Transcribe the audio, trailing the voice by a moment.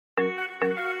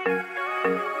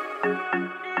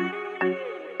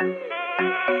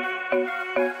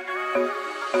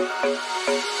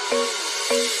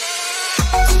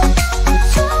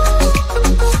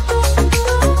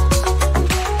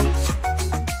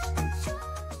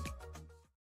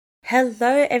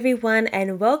Hello everyone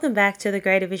and welcome back to the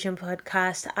Greater Vision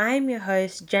podcast. I'm your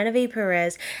host Genevieve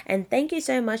Perez and thank you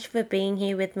so much for being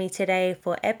here with me today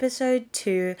for episode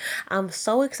 2. I'm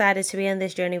so excited to be on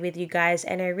this journey with you guys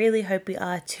and I really hope you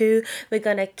are too. We're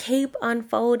going to keep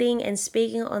unfolding and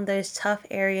speaking on those tough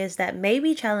areas that may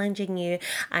be challenging you.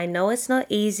 I know it's not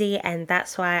easy and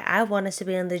that's why I want us to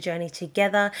be on the journey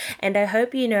together, and I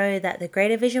hope you know that the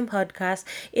Greater Vision podcast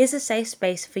is a safe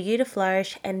space for you to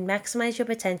flourish and maximize your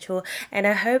potential. And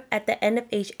I hope at the end of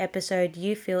each episode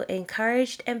you feel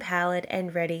encouraged, empowered,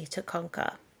 and ready to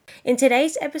conquer. In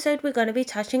today's episode, we're going to be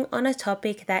touching on a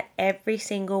topic that every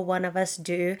single one of us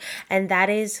do, and that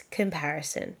is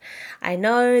comparison. I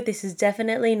know this is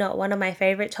definitely not one of my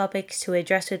favorite topics to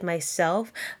address with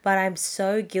myself, but I'm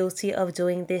so guilty of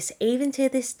doing this even to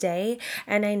this day,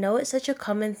 and I know it's such a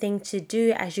common thing to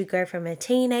do as you go from a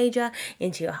teenager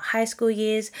into your high school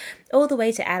years, all the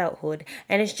way to adulthood,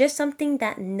 and it's just something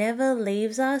that never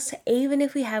leaves us, even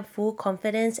if we have full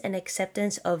confidence and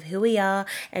acceptance of who we are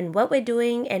and what we're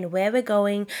doing and where we're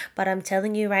going. But I'm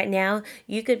telling you right now,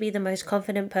 you could be the most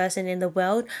confident person in the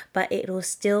world, but it will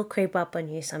still creep up on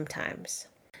you sometimes.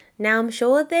 Now, I'm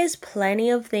sure there's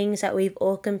plenty of things that we've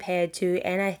all compared to,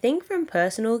 and I think from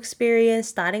personal experience,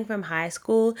 starting from high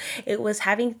school, it was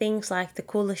having things like the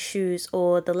coolest shoes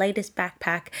or the latest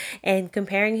backpack and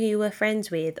comparing who you were friends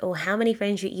with or how many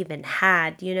friends you even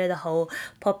had, the whole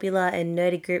popular and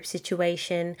nerdy group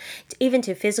situation, even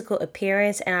to physical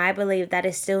appearance, and I believe that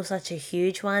is still such a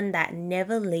huge one that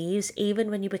never leaves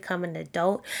even when you become an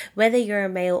adult, whether you're a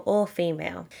male or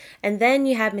female. And then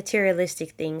you have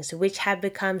materialistic things, which have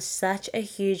become such a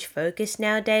huge focus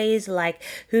nowadays, like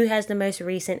who has the most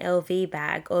recent LV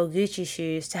bag or Gucci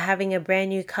shoes, to having a brand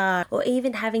new car or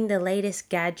even having the latest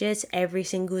gadgets every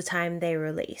single time they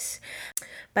release.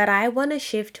 But I want to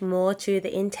shift more to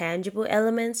the intangible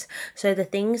elements, so the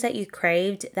things that you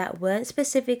craved that weren't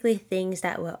specifically things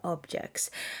that were objects.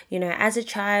 As a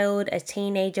child, a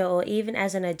teenager, or even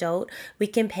as an adult, we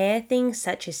compare things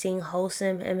such as seeing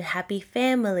wholesome and happy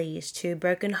families to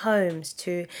broken homes,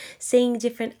 to seeing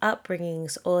different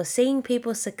upbringings, or seeing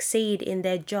people succeed in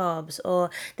their jobs or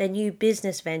their new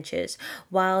business ventures,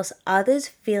 whilst others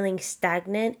feeling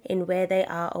stagnant in where they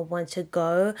are or want to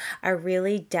go are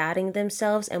really doubting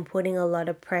themselves and putting a lot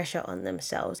of pressure on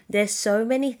themselves. There's so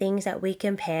many things that we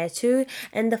compare to,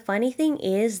 and the funny thing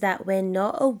is that we're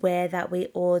not aware that we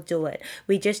all do it.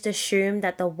 We just assume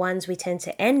that the ones we tend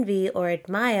to envy or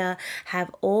admire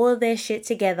have all their shit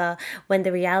together, when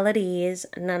the reality is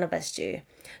none of us do.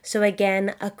 So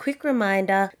again, a quick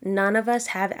reminder, none of us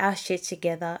have our shit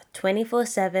together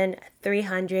 24/7,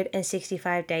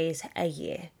 365 days a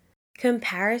year.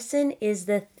 Comparison is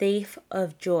the thief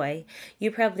of joy. You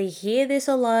probably hear this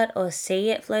a lot or see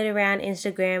it float around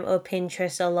Instagram or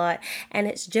Pinterest a lot, and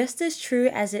it's just as true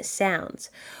as it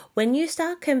sounds. When you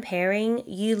start comparing,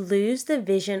 you lose the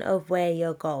vision of where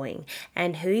you're going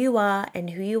and who you are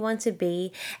and who you want to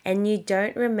be, and you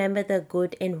don't remember the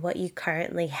good in what you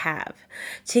currently have.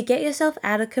 To get yourself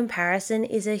out of comparison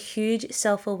is a huge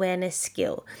self-awareness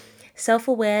skill.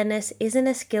 Self-awareness isn't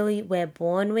a skill we're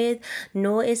born with,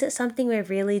 nor is it something we're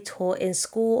really taught in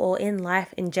school or in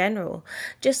life in general.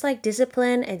 Just like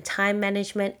discipline and time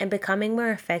management and becoming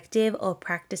more effective, or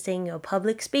practicing your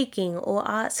public speaking or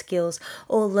art skills,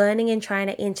 or learning and trying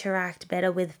to interact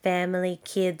better with family,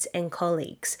 kids, and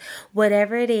colleagues.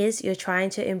 Whatever it is you're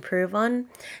trying to improve on,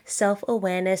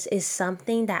 self-awareness is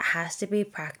something that has to be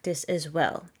practiced as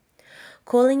well.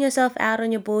 Calling yourself out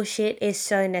on your bullshit is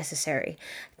so necessary.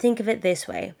 Think of it this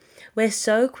way. We're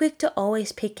so quick to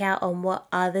always pick out on what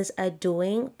others are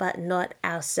doing, but not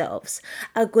ourselves.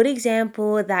 A good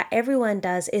example that everyone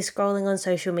does is scrolling on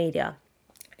social media.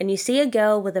 And you see a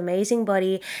girl with amazing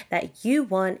body that you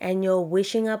want, and you're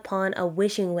wishing upon a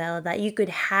wishing well that you could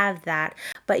have that,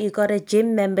 but you got a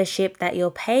gym membership that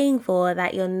you're paying for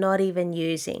that you're not even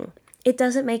using. It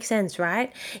doesn't make sense,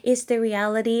 right? It's the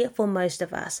reality for most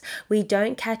of us. We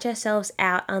don't catch ourselves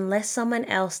out unless someone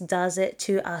else does it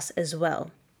to us as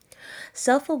well.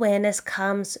 Self-awareness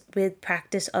comes with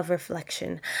practice of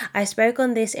reflection. I spoke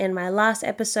on this in my last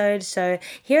episode, so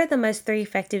here are the most 3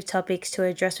 effective topics to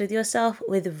address with yourself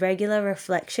with regular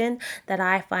reflection that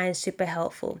I find super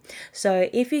helpful. So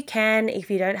if you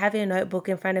don't have your notebook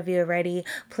in front of you already,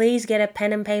 please get a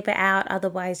pen and paper out.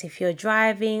 Otherwise, if you're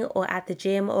driving or at the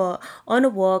gym or on a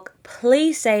walk,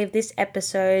 please save this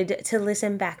episode to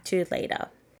listen back to later.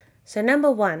 So,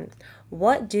 number one,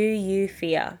 what do you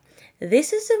fear?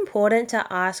 This is important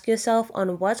to ask yourself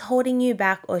on what's holding you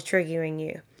back or triggering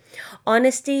you.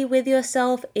 Honesty with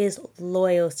yourself is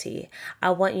loyalty. I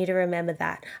want you to remember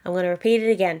that. I'm going to repeat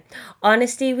it again.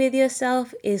 Honesty with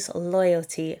yourself is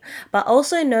loyalty. But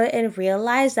also know and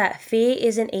realize that fear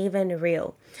isn't even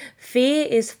real. Fear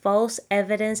is false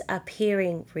evidence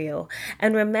appearing real.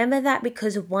 And remember that,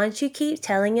 because once you keep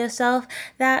telling yourself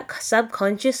that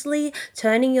subconsciously,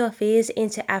 turning your fears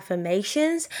into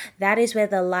affirmations, that is where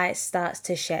the light starts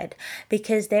to shed.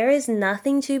 Because there is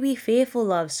nothing to be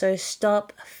fearful of, so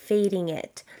stop feeding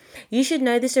it. You should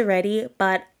know this already,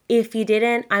 but if you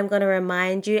didn't, I'm going to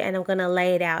remind you and I'm going to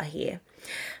lay it out here.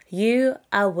 You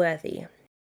are worthy.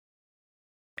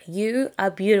 You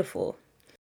are beautiful.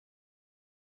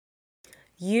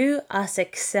 You are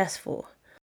successful.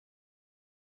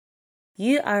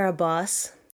 You are a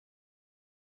boss.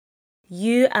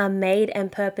 You are made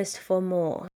and purposed for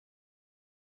more.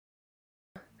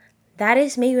 That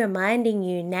is me reminding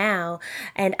you now,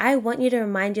 and I want you to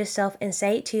remind yourself and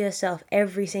say it to yourself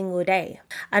every single day.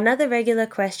 Another regular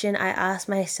question I ask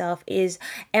myself is,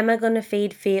 am I going to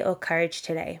feed fear or courage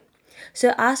today? So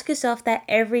ask yourself that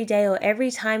every day or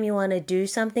every time you want to do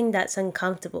something that's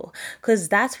uncomfortable, because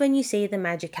that's when you see the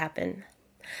magic happen.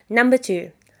 Number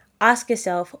two, ask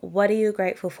yourself, what are you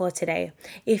grateful for today?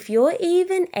 If you're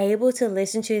even able to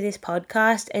listen to this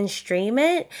podcast and stream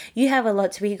it, you have a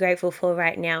lot to be grateful for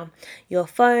right now. Your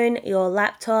phone, your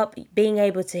laptop, being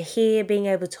able to hear, being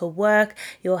able to work,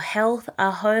 your health, a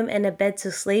home, and a bed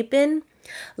to sleep in.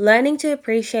 Learning to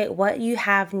appreciate what you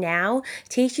have now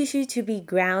teaches you to be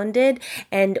grounded,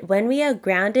 and when we are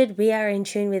grounded, we are in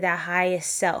tune with our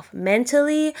highest self,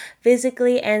 mentally,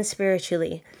 physically, and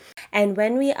spiritually. And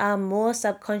when we are more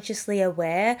subconsciously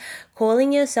aware,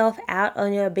 calling yourself out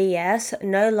on your BS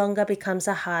no longer becomes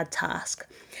a hard task.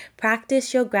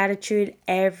 Practice your gratitude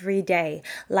every day.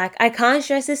 Like, I can't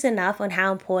stress this enough on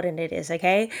how important it is,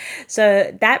 okay?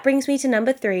 So that brings me to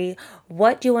number three.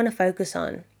 What do you want to focus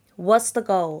on? What's the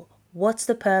goal? What's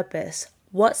the purpose?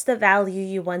 What's the value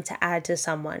you want to add to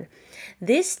someone?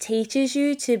 This teaches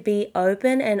you to be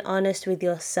open and honest with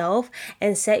yourself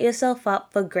and set yourself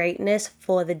up for greatness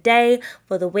for the day,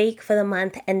 for the week, for the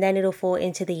month, and then it'll fall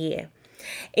into the year.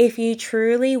 If you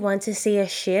truly want to see a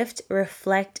shift,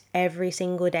 reflect every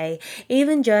single day.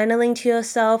 Even journaling to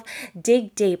yourself,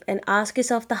 dig deep and ask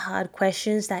yourself the hard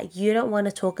questions that you don't want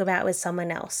to talk about with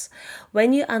someone else.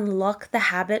 When you unlock the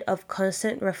habit of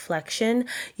constant reflection,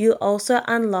 you also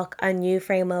unlock a new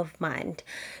frame of mind.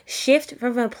 Shift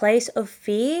from a place of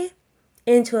fear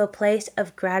into a place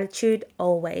of gratitude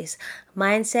always.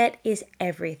 Mindset is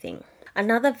everything.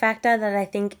 Another factor that I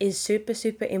think is super,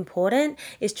 super important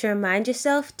is to remind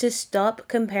yourself to stop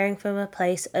comparing from a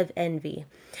place of envy.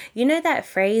 You know that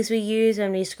phrase we use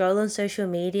when we scroll on social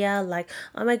media, like,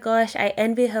 oh my gosh, I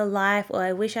envy her life, or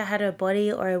I wish I had her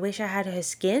body, or I wish I had her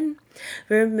skin?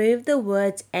 Remove the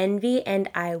words envy and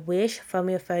I wish from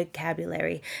your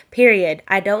vocabulary. Period.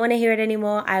 I don't want to hear it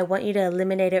anymore. I want you to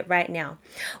eliminate it right now.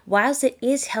 Whilst it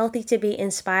is healthy to be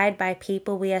inspired by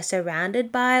people we are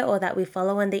surrounded by or that we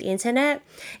follow on the internet,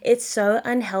 it's so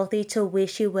unhealthy to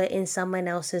wish you were in someone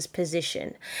else's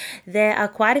position. There are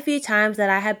quite a few times that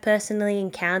I have personally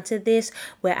encountered this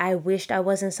where I wished I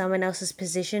was in someone else's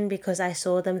position because I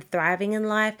saw them thriving in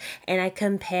life, and I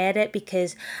compared it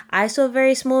because I saw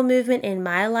very small movements in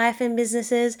my life and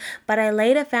businesses, but I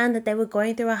later found that they were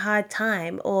going through a hard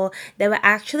time or they were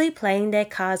actually playing their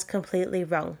cards completely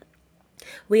wrong.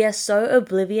 We are so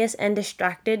oblivious and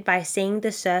distracted by seeing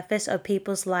the surface of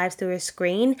people's lives through a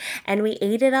screen, and we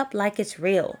eat it up like it's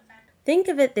real. Think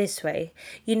of it this way.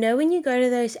 You know when you go to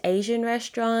those Asian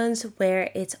restaurants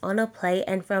where it's on a plate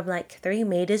and from like 3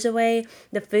 meters away,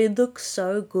 the food looks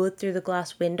so good through the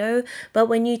glass window, but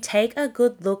when you take a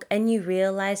good look and you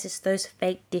realize it's those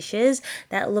fake dishes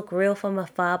that look real from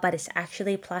afar but it's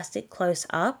actually plastic close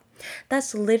up,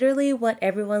 that's literally what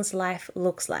everyone's life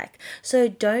looks like. So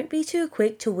don't be too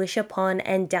quick to wish upon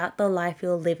and doubt the life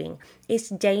you're living. It's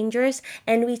dangerous,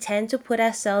 and we tend to put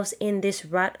ourselves in this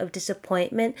rut of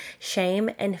disappointment, shame,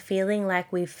 and feeling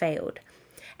like we've failed.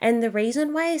 And the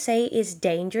reason why I say it's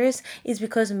dangerous is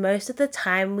because most of the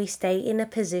time we stay in a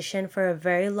position for a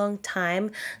very long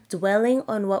time, dwelling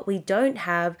on what we don't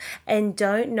have and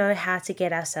don't know how to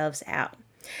get ourselves out.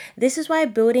 This is why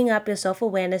building up your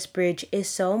self-awareness bridge is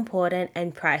so important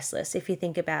and priceless if you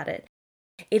think about it.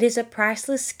 It is a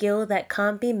priceless skill that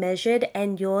can't be measured,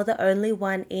 and you're the only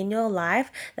one in your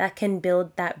life that can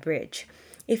build that bridge.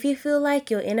 If you feel like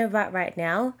you're in a rut right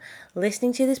now,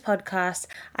 listening to this podcast,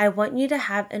 I want you to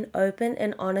have an open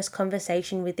and honest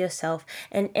conversation with yourself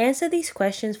and answer these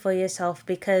questions for yourself,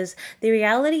 because the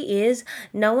reality is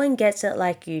no one gets it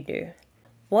like you do.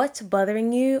 What's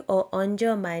bothering you or on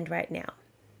your mind right now?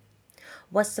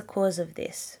 What's the cause of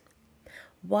this?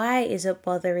 Why is it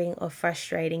bothering or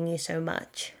frustrating you so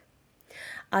much?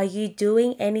 Are you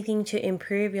doing anything to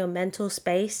improve your mental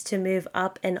space to move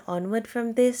up and onward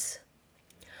from this?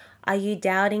 Are you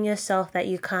doubting yourself that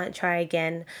you can't try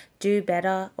again, do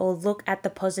better, or look at the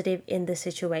positive in the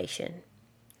situation?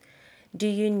 Do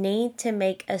you need to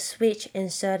make a switch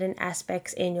in certain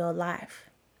aspects in your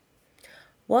life?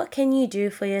 What can you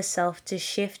do for yourself to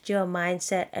shift your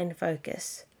mindset and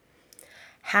focus?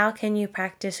 How can you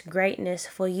practice greatness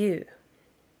for you?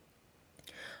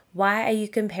 Why are you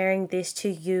comparing this to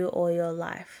you or your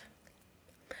life?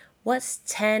 What's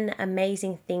 10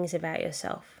 amazing things about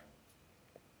yourself?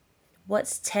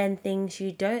 What's 10 things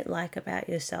you don't like about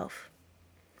yourself?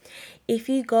 If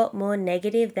you got more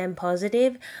negative than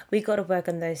positive, we got to work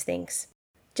on those things.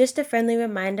 Just a friendly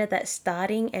reminder that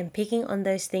starting and picking on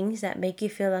those things that make you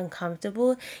feel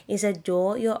uncomfortable is a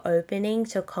door you're opening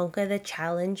to conquer the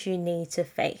challenge you need to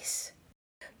face.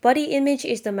 Body image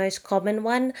is the most common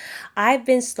one. I've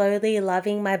been slowly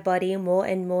loving my body more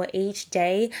and more each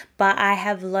day, but I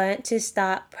have learned to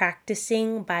start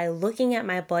practicing by looking at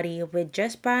my body with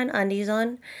just bra and undies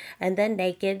on and then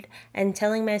naked and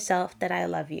telling myself that I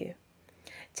love you.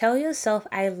 Tell yourself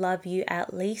I love you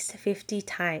at least 50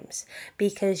 times,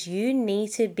 because you need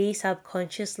to be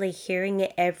subconsciously hearing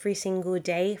it every single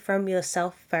day from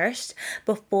yourself first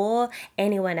before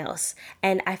anyone else.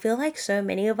 And I feel like so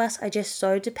many of us are just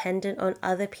so dependent on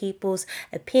other people's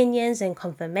opinions and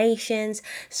confirmations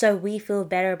so we feel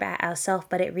better about ourselves,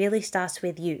 but it really starts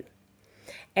with you.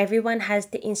 Everyone has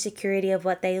the insecurity of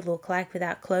what they look like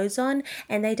without clothes on,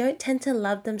 and they don't tend to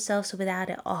love themselves without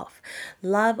it off.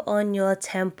 Love on your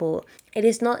temple. It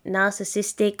is not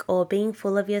narcissistic or being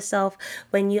full of yourself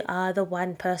when you are the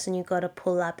one person you got to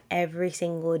pull up every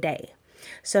single day.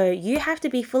 So you have to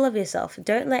be full of yourself.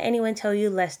 Don't let anyone tell you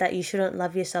less that you shouldn't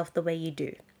love yourself the way you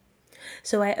do.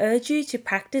 So I urge you to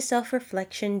practice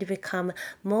self-reflection to become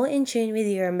more in tune with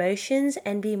your emotions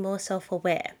and be more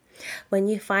self-aware. When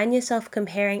you find yourself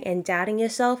comparing and doubting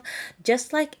yourself,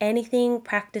 just like anything,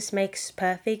 practice makes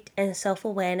perfect, and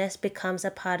self-awareness becomes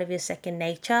a part of your second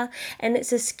nature. And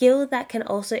it's a skill that can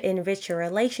also enrich your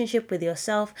relationship with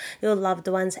yourself, your loved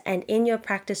ones, and in your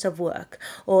practice of work.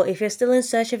 Or if you're still in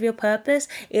search of your purpose,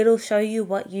 it'll show you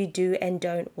what you do and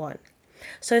don't want.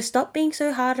 So stop being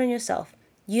so hard on yourself.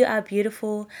 You are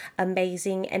beautiful,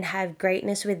 amazing, and have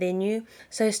greatness within you.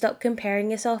 So stop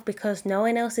comparing yourself, because no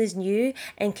one else is you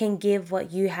and can give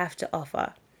what you have to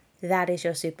offer. That is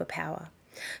your superpower.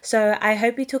 So I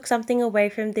hope you took something away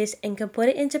from this and can put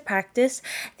it into practice.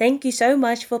 Thank you so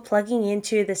much for plugging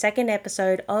into the second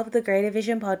episode of the Greater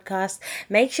Vision podcast.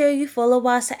 Make sure you follow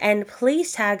us and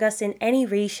please tag us in any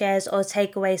reshares or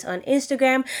takeaways on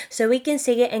Instagram so we can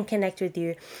see it and connect with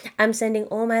you. I'm sending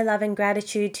all my love and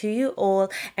gratitude to you all,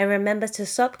 and remember to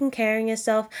stop comparing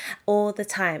yourself all the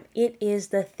time. It is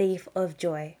the thief of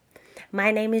joy. My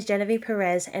name is Genevieve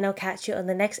Perez, and I'll catch you on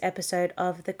the next episode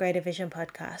of the Greater Vision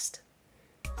podcast.